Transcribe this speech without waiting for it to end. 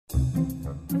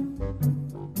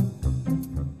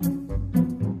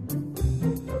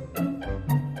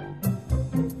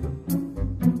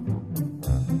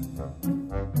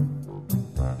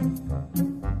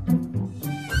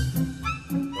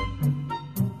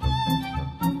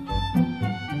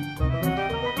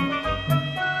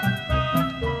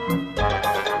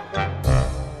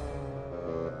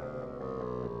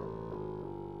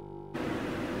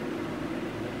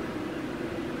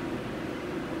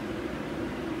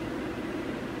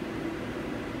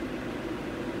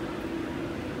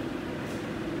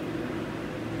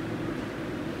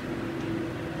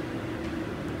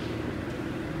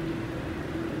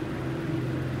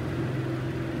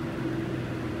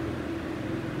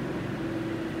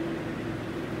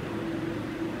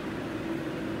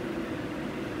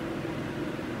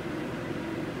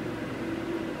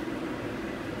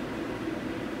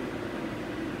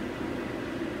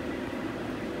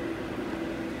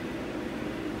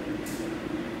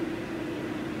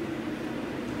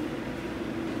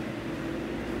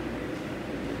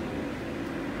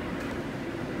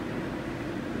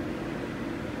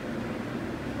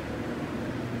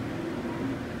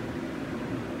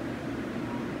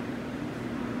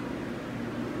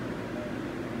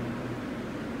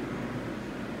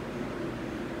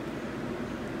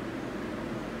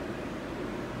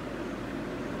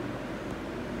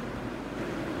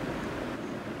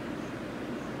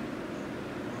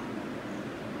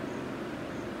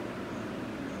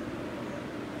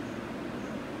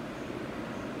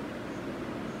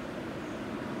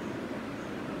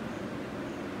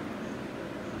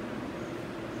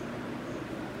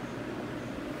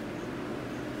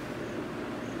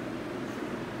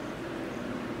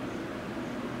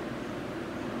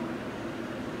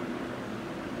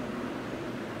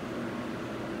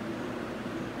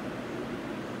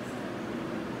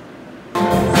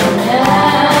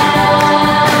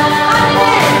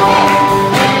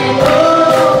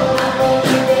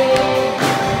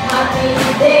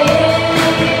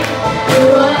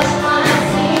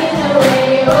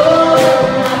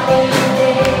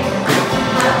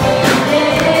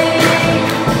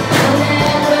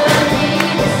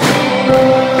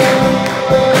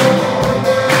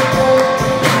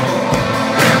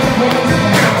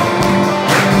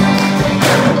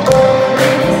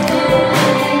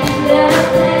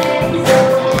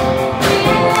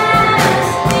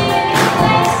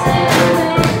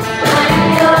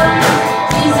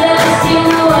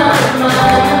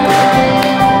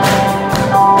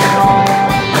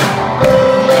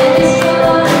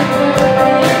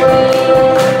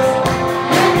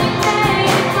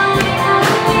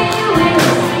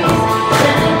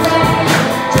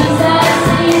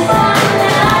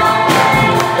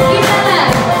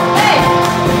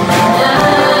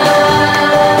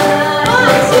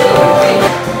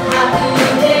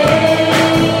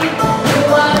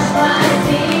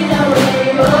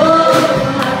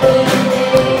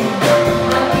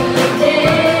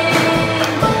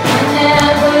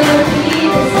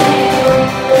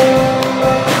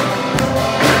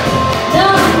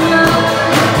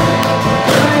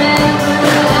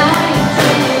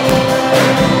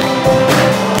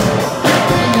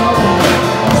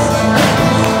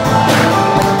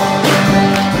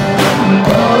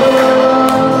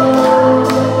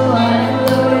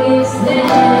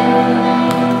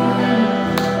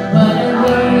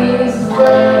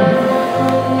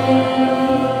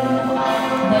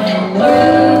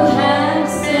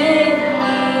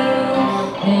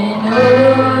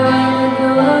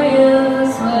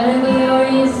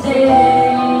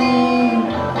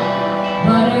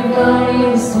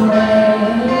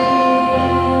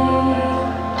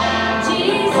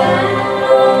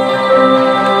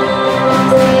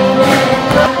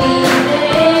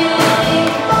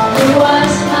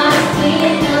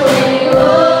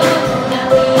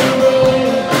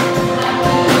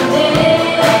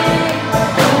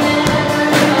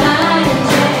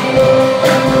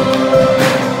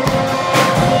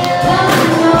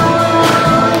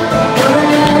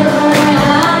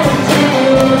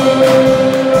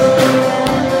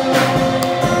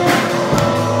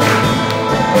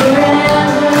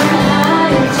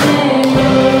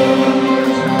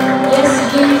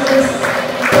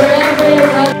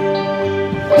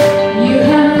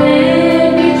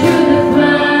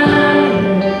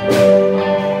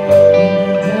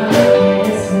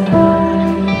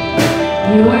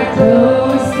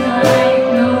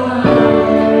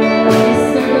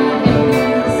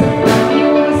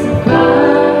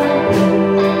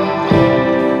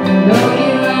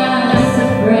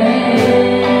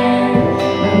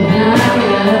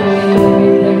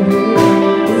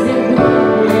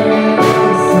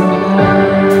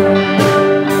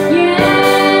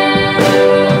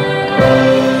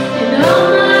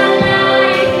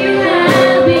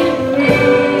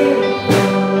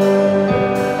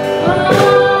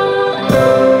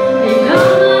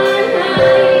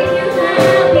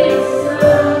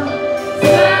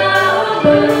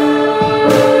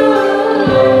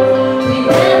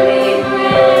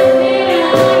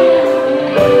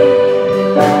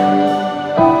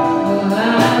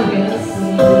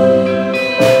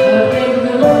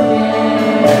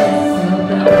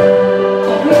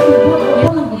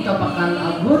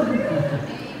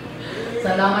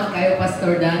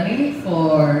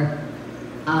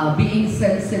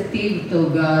sensitive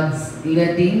to God's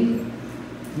leading,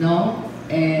 no?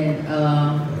 And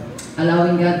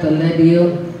allowing God to lead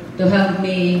you to help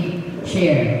me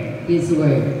share His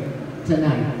word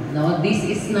tonight. No, this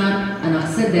is not an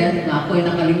accident na ako'y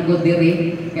nakalingkod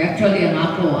diri. Actually,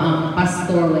 ang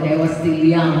pastor when I was still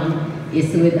young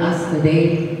is with us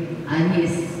today, and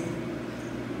he's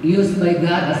used by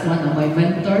God as one of my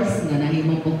mentors nga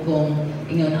nahimo po kong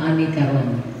ingon ani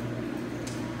karon.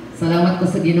 Salamat ko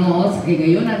sa Ginoo sa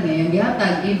kigayunan ngayon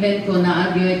gihatag even ko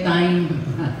naagyoy time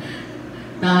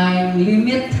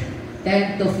limit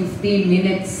 10 to 15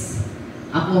 minutes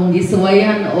akong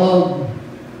gisuwayan og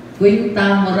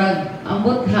kwenta murag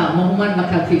ambot ha mahuman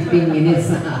maka 15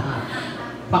 minutes.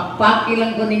 Pakpaki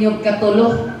lang ko ninyo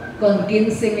katulo kon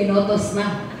 15 minutos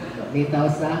na bitaw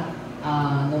sa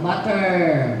no matter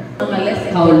less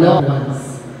how long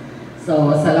once.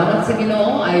 So salamat sa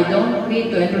Ginoo. I don't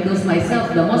need to introduce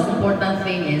myself. The most important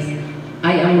thing is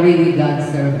I am really God's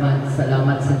servant.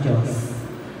 Salamat sa Diyos.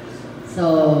 So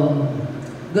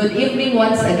good evening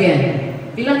once again.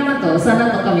 Pila naman to? Sana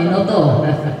to kami no to.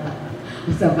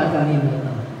 Usa pa kami no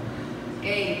to.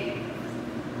 Okay.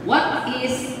 What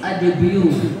is a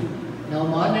debut? No,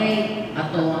 mo nay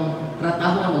atong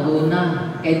tratahon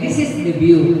una. Okay, this is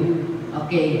debut.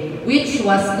 Okay, which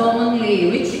was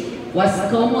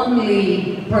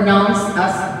commonly pronounced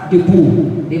as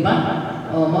debut, di ba?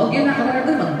 Oh, mao gyud na kada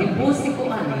mag-debut si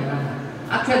kuan.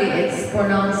 Actually, it's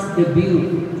pronounced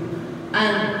debut.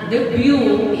 And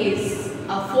debut is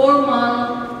a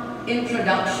formal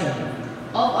introduction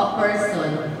of a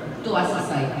person to a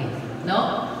society.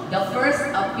 No? The first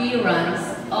appearance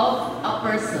of a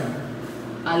person,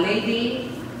 a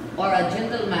lady or a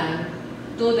gentleman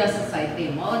to the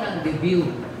society. Mao nang debut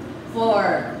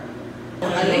for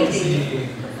a lady. Si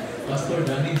Pastor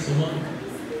Danny Sumon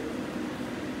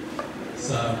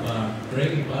sa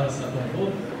pray para sa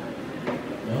pagod.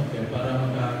 Okay, para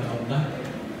makakaon na.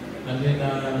 And then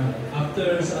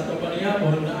after sa ato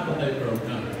panayapon, naako tayo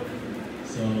program.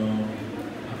 So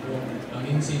ako ang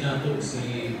MC nato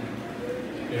si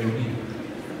Erwin.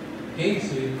 Okay,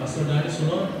 si Pastor Danny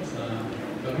Sumon sa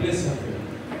God-bless ako.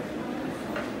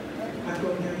 Ako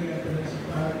niya yung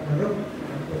sa Marok.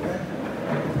 Ako ka.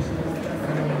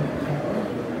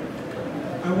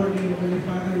 Our dear Holy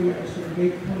Father, we are so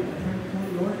grateful and thankful,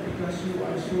 Lord, because you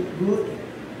are so good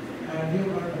and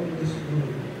you are always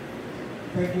good.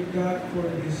 Thank you, God, for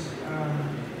this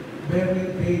very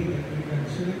day that we can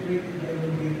celebrate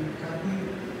together with Kathy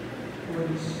for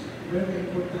this very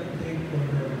important day for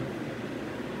her.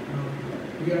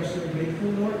 We are so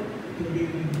grateful, Lord, to be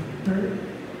with her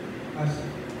as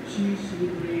she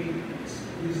celebrates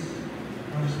this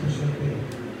special day.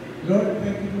 Lord,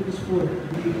 thank you for this food.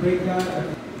 We pray, God.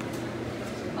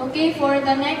 Okay, for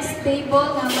the next table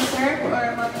na mag-serve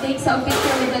or mag-take sa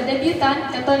picture with the debutant,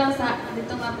 ito lang sa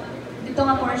dito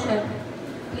nga portion.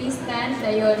 Please stand,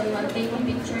 dayon mag-take ng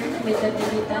picture with the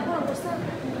debutant.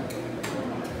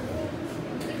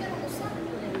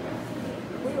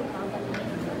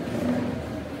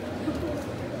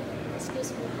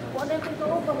 Excuse me. Wala ko ito,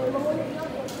 pag-umangulit lang.